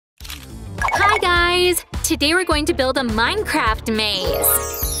Today we're going to build a Minecraft maze.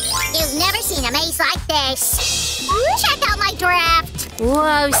 You've never seen a maze like this. Check out my draft.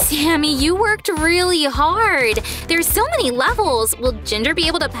 Whoa, Sammy, you worked really hard. There's so many levels. Will Ginger be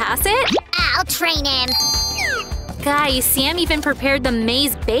able to pass it? I'll train him. Guys, Sam even prepared the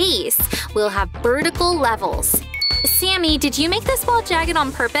maze base. We'll have vertical levels. Sammy, did you make this wall jagged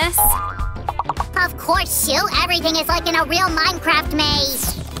on purpose? Of course, Sue. Everything is like in a real Minecraft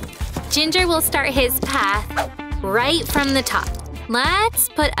maze. Ginger will start his path right from the top. Let's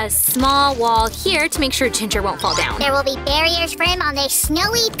put a small wall here to make sure Ginger won't fall down. There will be barriers for him on this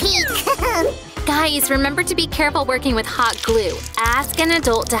snowy peak. Guys, remember to be careful working with hot glue. Ask an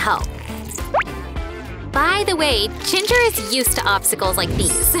adult to help. By the way, Ginger is used to obstacles like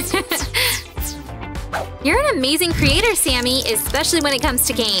these. You're an amazing creator, Sammy, especially when it comes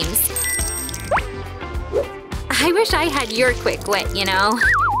to games. I wish I had your quick wit, you know?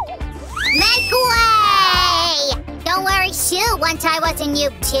 Make way! Don't worry, Sue. Once I was a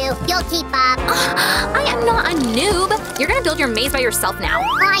noob, too. You'll keep up. I am not a noob. You're gonna build your maze by yourself now.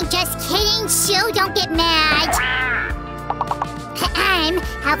 I'm just kidding, Sue. Don't get mad.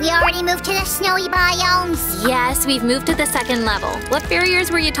 Have we already moved to the snowy biomes? Yes, we've moved to the second level. What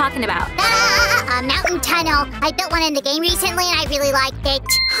barriers were you talking about? A mountain tunnel. I built one in the game recently and I really liked it.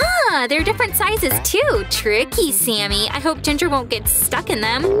 Huh, they're different sizes too. Tricky, Sammy. I hope Ginger won't get stuck in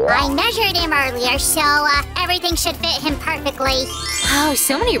them. I measured him earlier, so everything should fit him perfectly. Oh,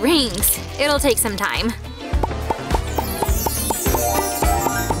 so many rings. It'll take some time.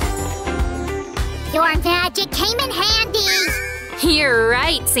 Your magic came in handy. You're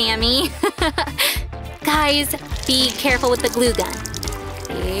right, Sammy. Guys, be careful with the glue gun.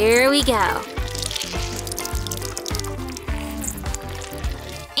 Here we go.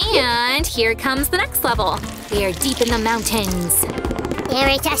 And here comes the next level. We are deep in the mountains. There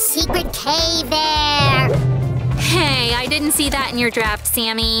is a secret cave there. Hey, I didn't see that in your draft,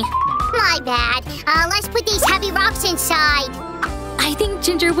 Sammy. My bad. Let's put these heavy rocks inside. I think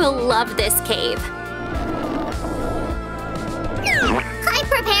Ginger will love this cave. I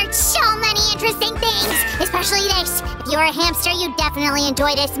prepared so many interesting things, especially this. If you're a hamster, you definitely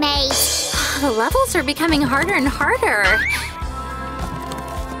enjoy this maze. The levels are becoming harder and harder.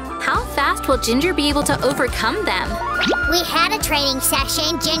 How fast will Ginger be able to overcome them? We had a training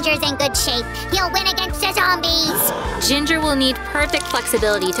session. Ginger's in good shape. He'll win against the zombies. Ginger will need perfect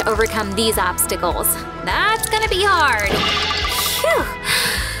flexibility to overcome these obstacles. That's gonna be hard. Phew.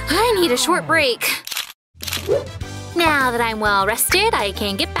 I need a short break. Now that I'm well rested, I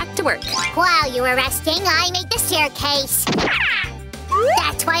can get back to work. While you were resting, I made the staircase.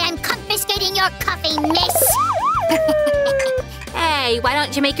 That's why I'm confiscating your coffee, miss. Hey, why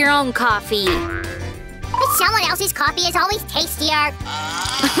don't you make your own coffee? But someone else's coffee is always tastier.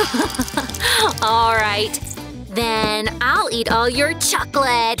 All right. Then I'll eat all your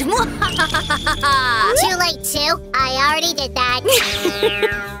chocolate. Too late, Sue. I already did that.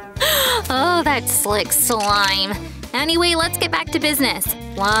 Oh, that slick slime. Anyway, let's get back to business.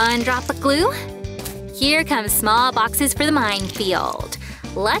 One drop of glue. Here comes small boxes for the minefield.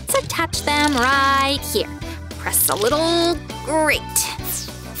 Let's attach them right here. Press a little. Great.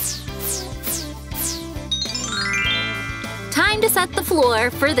 Time to set the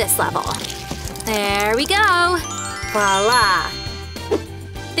floor for this level. There we go. Voila.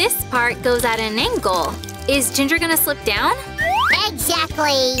 This part goes at an angle. Is Ginger gonna slip down?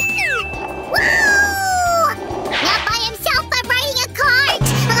 Exactly. Woo! Not by himself, but riding a cart!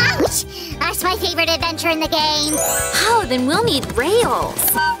 Ouch! That's my favorite adventure in the game. Oh, then we'll need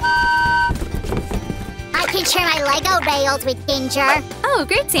rails. I can share my Lego rails with Ginger. Oh,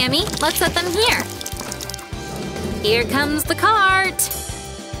 great, Sammy. Let's set them here. Here comes the cart.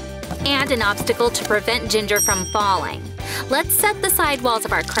 And an obstacle to prevent Ginger from falling. Let's set the side walls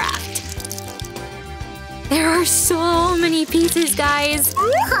of our craft. There are so many pieces, guys.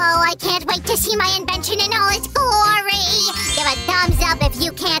 Oh, I can't wait to see my invention in all its glory. Give a thumbs up if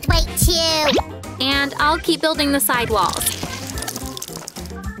you can't wait too. And I'll keep building the side walls.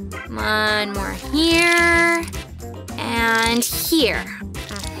 One more here. And here.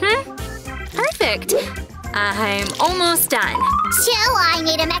 Perfect. I'm almost done. So I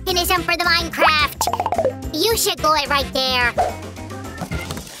need a mechanism for the Minecraft. You should glue it right there.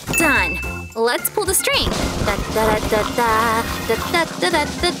 Done. Let's pull the string. Da, da, da, da, da, da, da,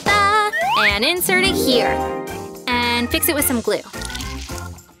 da, da, and insert it here. And fix it with some glue.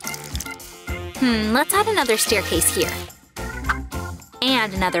 Let's add another staircase here.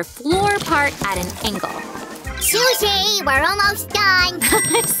 And another floor part at an angle. Susie, we're almost done.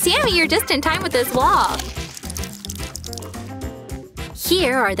 Sammy, you're just in time with this wall.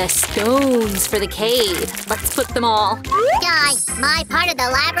 here are the stones for the cave. Let's put them all. Done. My part of the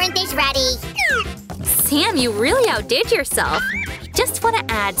labyrinth is ready. Sam, you really outdid yourself. Just want to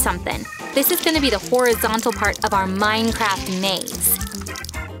add something. This is going to be the horizontal part of our Minecraft maze.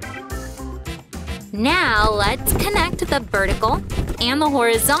 Now let's connect the vertical and the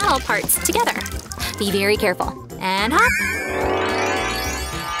horizontal parts together. Be very careful. And hop.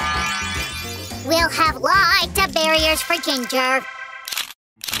 We'll have lots of barriers for Ginger.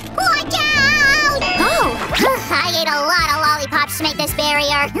 Watch out! Oh! I ate a lot of lollipops to make this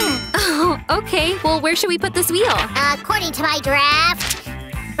barrier. Oh, okay. Well, where should we put this wheel? According to my draft,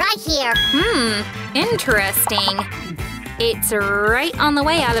 right here. Interesting. It's right on the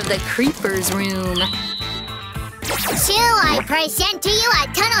way out of the creeper's room. So I present to you a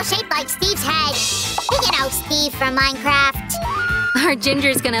tunnel shaped like Steve's head. You know Steve from Minecraft. Our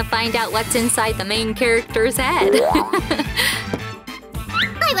Ginger's gonna find out what's inside the main character's head.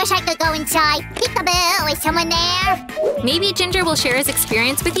 I wish I could go inside. Peekaboo, is someone there? Maybe Ginger will share his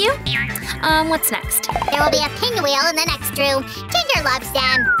experience with you? What's next? There will be a pinwheel in the next room. Ginger loves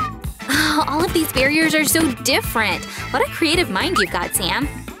them. Oh, all of these barriers are so different. What a creative mind you've got, Sam.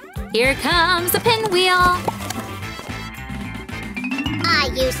 Here comes the pinwheel. I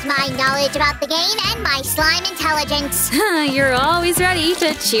used my knowledge about the game and my slime intelligence. You're always ready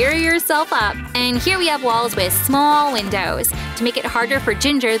to cheer yourself up. And here we have walls with small windows. To make it harder for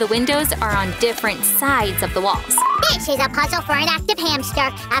Ginger, the windows are on different sides of the walls. This is a puzzle for an active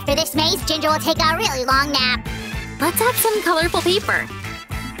hamster. After this maze, Ginger will take a really long nap. Let's add some colorful paper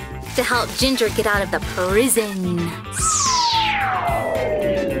to help Ginger get out of the prison.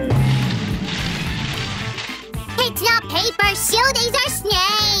 It's not paper, Sue. These are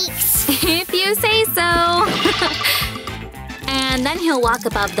snakes. If you say so. And then he'll walk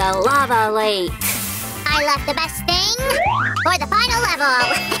above the lava lake. I left the best thing for the final level.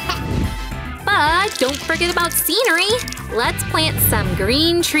 But don't forget about scenery. Let's plant some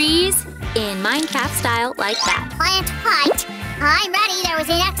green trees in Minecraft style like that. Plant what? I'm ready. There was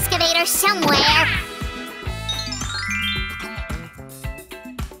an excavator somewhere.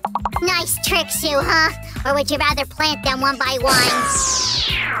 Nice trick, Sue, huh? Or would you rather plant them one by one?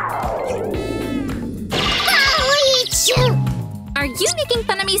 I'll eat you! Are you making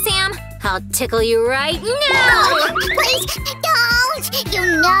fun of me, Sam? I'll tickle you right now! No! Please, don't! You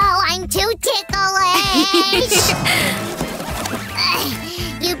know I'm too ticklish!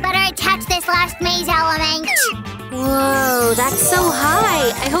 You better attach this last maze element. Whoa, that's so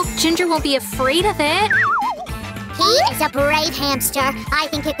high. I hope Ginger won't be afraid of it. He is a brave hamster. I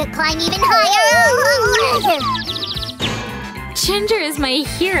think he could climb even higher. Ginger is my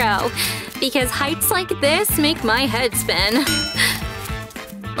hero, because heights like this make my head spin.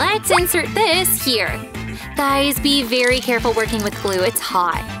 Let's insert this here. Guys, be very careful working with glue, it's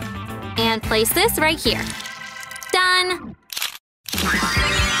hot. And place this right here. Done!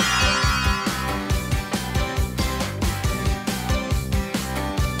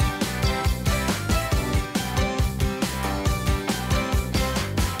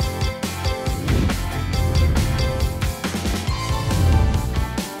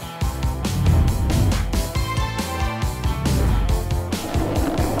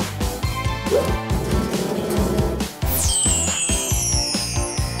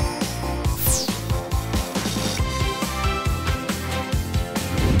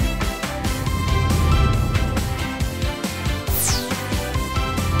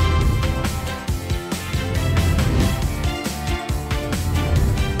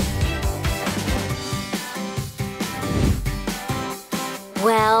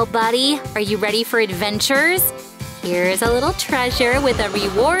 Well, buddy, are you ready for adventures? Here's a little treasure with a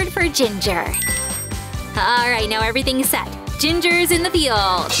reward for Ginger. Alright, now everything's set. Ginger's in the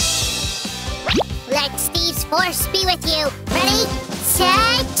field. Let Steve's force be with you. Ready,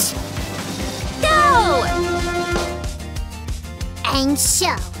 set, Go! and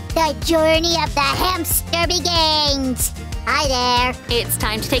so the journey of the hamster begins. Hi there. It's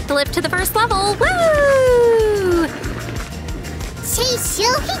time to take the lift to the first level. Woo! See,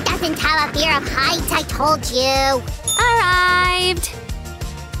 Sue, he doesn't have a fear of heights, I told you. Arrived!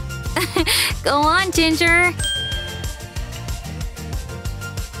 Go on, Ginger.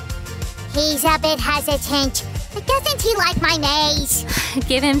 He's a bit hesitant. But doesn't he like my maze?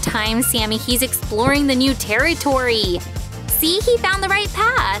 Give him time, Sammy. He's exploring the new territory. See, he found the right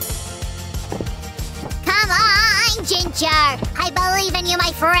path. Come on, Ginger. I believe in you,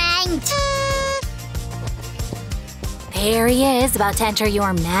 my friend. There he is, about to enter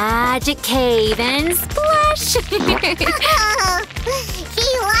your magic cave and splash! He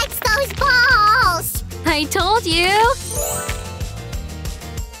likes those balls. I told you!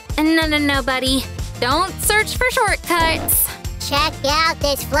 No, buddy. Don't search for shortcuts. Check out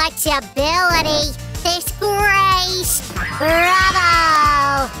this flexibility, this grace.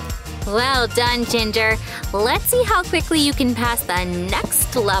 Bravo! Well done, Ginger. Let's see how quickly you can pass the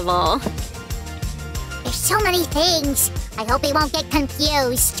next level. There's so many things. I hope he won't get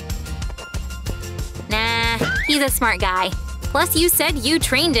confused. Nah, he's a smart guy. Plus, you said you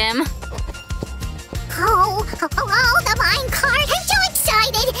trained him. Oh, the minecart! I'm so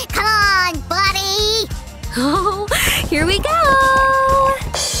excited! Come on, buddy! Oh, here we go!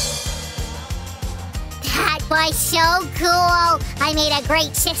 That was so cool! I made a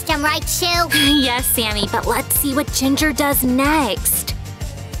great system, right, Sue? Yes, Sammy, but let's see what Ginger does next.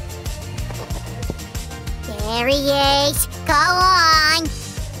 There he is. Go on!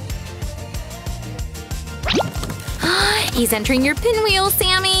 He's entering your pinwheel,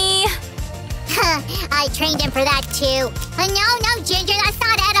 Sammy! I trained him for that, too. No, Ginger, that's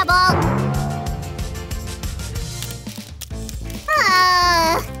not edible!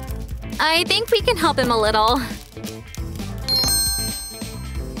 I think we can help him a little.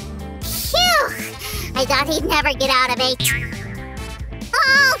 Phew! I thought he'd never get out of it.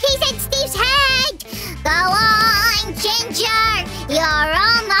 Oh, he's in Steve's head! Go on, Ginger! You're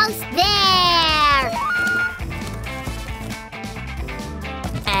almost there!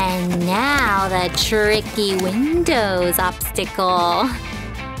 And now the tricky windows obstacle.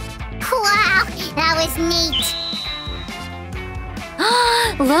 Wow, that was neat.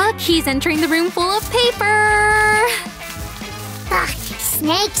 Look, he's entering the room full of paper!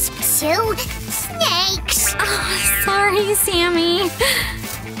 Snakes, Sue! Snakes! Oh, sorry, Sammy.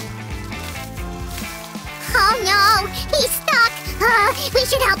 Oh no, he's stuck! We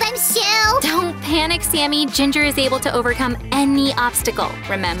should help him, Sue! Don't panic, Sammy. Ginger is able to overcome any obstacle,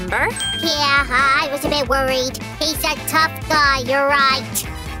 remember? Yeah, I was a bit worried. He's a tough guy, you're right.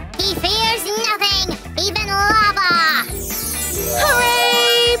 He fears nothing, even lava!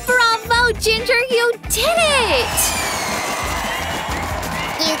 Hooray! Bravo, Ginger, you did it!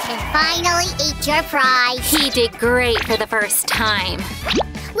 You can finally eat your prize. He did great for the first time.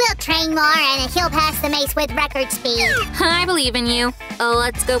 We'll train more and he'll pass the maze with record speed. I believe in you.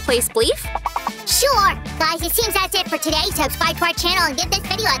 Let's go play Spleef? Sure! Guys, it seems that's it for today. Subscribe to our channel and give this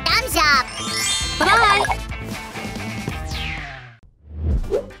video a thumbs up. Bye-bye!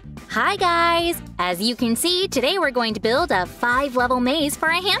 Hi, guys! As you can see, today we're going to build a 5-level maze for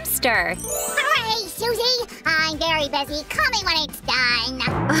a hamster. Hooray, Susie! I'm very busy. Call me when it's done.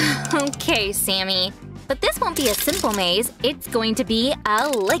 Okay, Sammy. But this won't be a simple maze. It's going to be a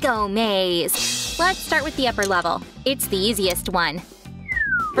Lego maze. Let's start with the upper level. It's the easiest one.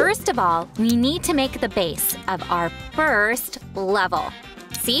 First of all, we need to make the base of our first level.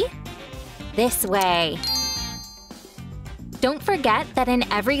 See? This way. Don't forget that in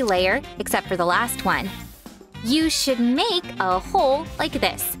every layer, except for the last one, you should make a hole like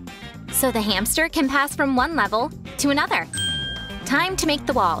this, so the hamster can pass from one level to another. Time to make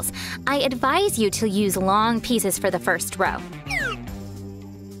the walls. I advise you to use long pieces for the first row.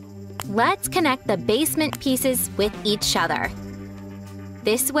 Let's connect the basement pieces with each other.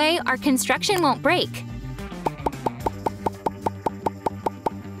 This way, our construction won't break.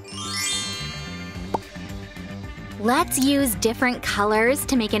 Let's use different colors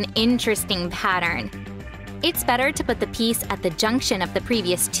to make an interesting pattern. It's better to put the piece at the junction of the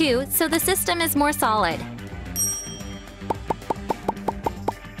previous two so the system is more solid.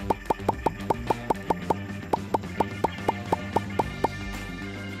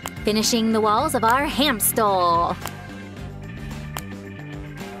 Finishing the walls of our hamster.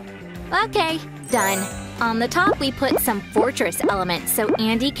 Okay, done. On the top, we put some fortress elements so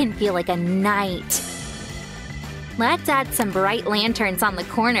Andy can feel like a knight. Let's add some bright lanterns on the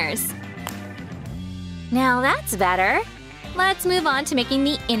corners. Now that's better. Let's move on to making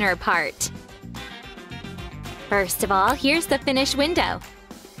the inner part. First of all, here's the finished window.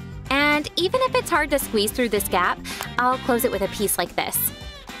 And even if it's hard to squeeze through this gap, I'll close it with a piece like this.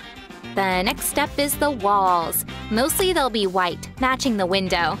 The next step is the walls. Mostly they'll be white, matching the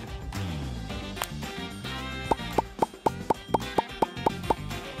window.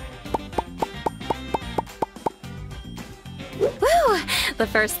 Woo! The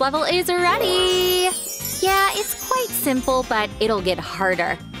first level is ready! Yeah, it's quite simple, but it'll get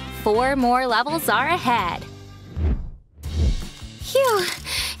harder. 4 more levels are ahead. Phew!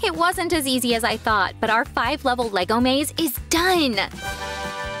 It wasn't as easy as I thought, but our 5-level Lego maze is done!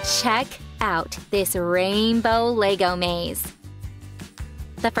 Check out this rainbow Lego maze.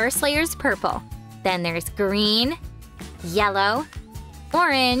 The first layer's purple, then there's green, yellow,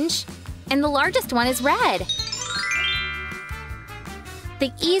 orange, and the largest one is red.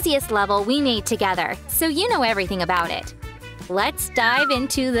 the easiest level we made together, so you know everything about it. Let's dive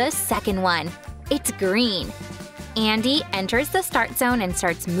into the second one. It's green. Andy enters the start zone and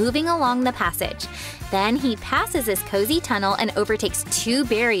starts moving along the passage. Then he passes his cozy tunnel and overtakes 2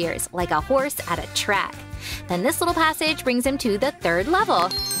 barriers like a horse at a track. Then this little passage brings him to the third level.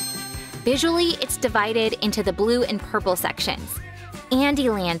 Visually, it's divided into the blue and purple sections.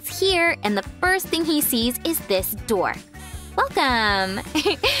 Andy lands here, and the first thing he sees is this door. Welcome!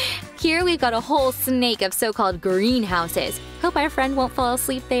 Here we've got a whole snake of so-called greenhouses. Hope our friend won't fall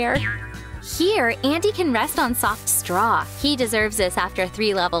asleep there. Here, Andy can rest on soft straw. He deserves this after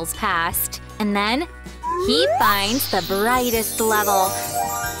 3 levels passed. And then, he finds the brightest level.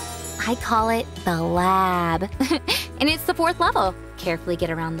 I call it the lab. And it's the 4th level. Carefully get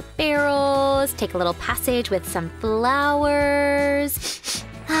around the barrels, take a little passage with some flowers.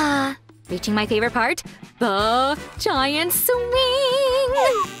 Reaching my favorite part, the giant swing!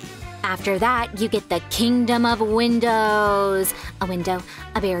 After that, you get the kingdom of windows. A window,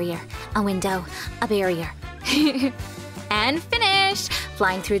 a barrier, a window, a barrier. And finish!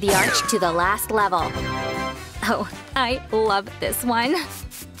 Flying through the arch to the last level. Oh, I love this one.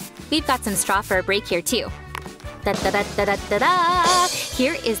 We've got some straw for a break here too. Da-da-da-da-da-da-da!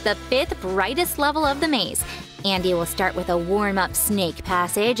 Here is the 5th brightest level of the maze. Andy will start with a warm-up snake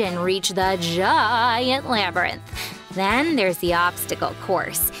passage and reach the giant labyrinth. Then there's the obstacle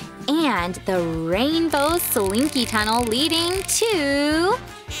course and the rainbow slinky tunnel leading to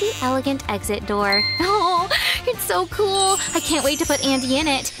the elegant exit door. Oh, it's so cool! I can't wait to put Andy in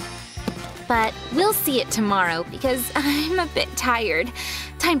it. But we'll see it tomorrow because I'm a bit tired.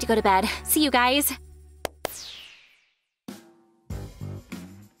 Time to go to bed. See you guys.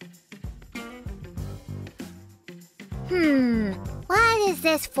 What is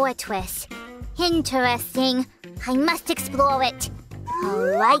this fortress? Interesting. I must explore it.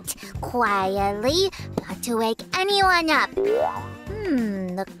 Alright, quietly, not to wake anyone up.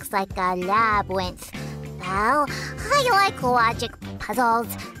 Looks like a labyrinth. Well, I like logic puzzles.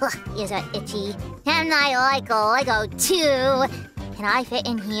 Ugh, ears are itchy. And I like Lego too. Can I fit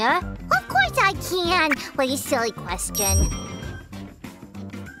in here? Of course I can! What a silly question.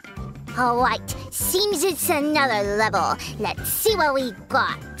 Alright, seems it's another level. Let's see what we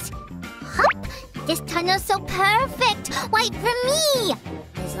got. Hup! This tunnel's so perfect! Right for me!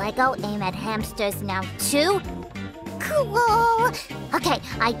 Does Lego aim at hamsters now too? Cool! Okay,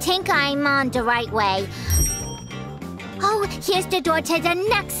 I think I'm on the right way. Oh, here's the door to the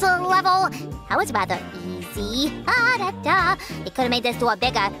next level! That was rather easy. Ah-da-da! It could have made this door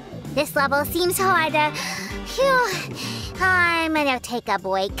bigger. This level seems harder. Phew! I'm gonna take a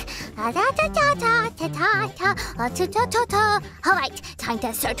break. Alright, time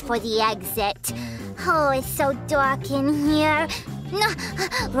to search for the exit. Oh, it's so dark in here.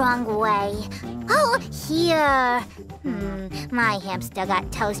 Wrong way. Oh, here. My hamster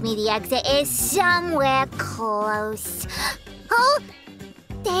gut tells me the exit is somewhere close. Oh,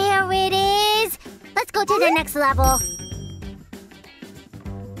 there it is. Let's go to the next level.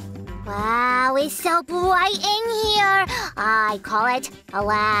 Wow, it's so bright in here. I call it a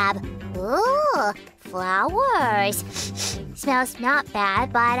lab. Ooh, flowers. Smells not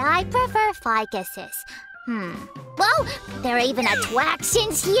bad, but I prefer ficuses. Whoa, there are even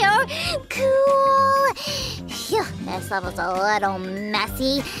attractions here. Cool. Phew, this level's a little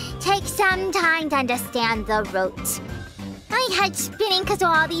messy. Takes some time to understand the route. My head's spinning because of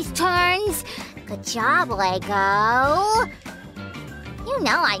all these turns. Good job, Lego. You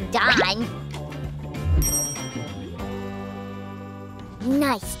know I'm done.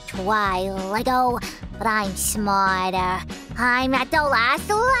 Nice try, Lego, but I'm smarter. I'm at the last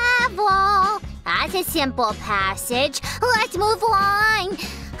level. That's a simple passage. Let's move on.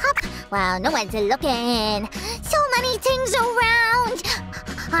 Hup. Well, no one's looking. So many things around.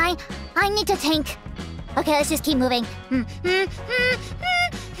 I need to think. Okay, let's just keep moving.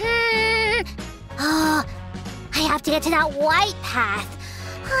 Oh, I have to get to that white path.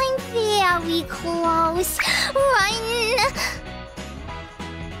 I'm very close. Run!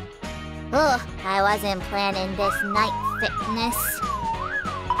 Ugh, I wasn't planning this night fitness.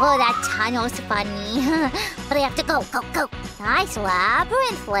 Oh, that tunnel's funny. But I have to go. Nice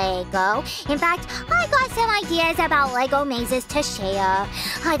labyrinth, Lego. In fact, I got some ideas about Lego mazes to share.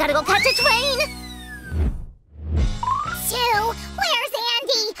 I gotta go catch a train! Sue, where's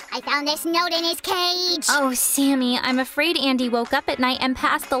Andy? I found this note in his cage. Oh, Sammy, I'm afraid Andy woke up at night and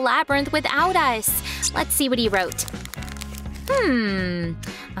passed the labyrinth without us. Let's see what he wrote.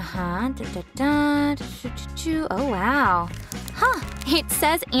 Oh, wow. Huh, it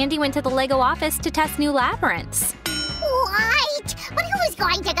says Andy went to the Lego office to test new labyrinths. What? right! But who's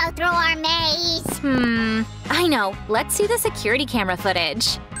going to go through our maze? I know. Let's see the security camera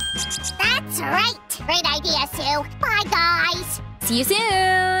footage. That's right! Great idea, Sue. Bye, guys! See you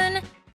soon!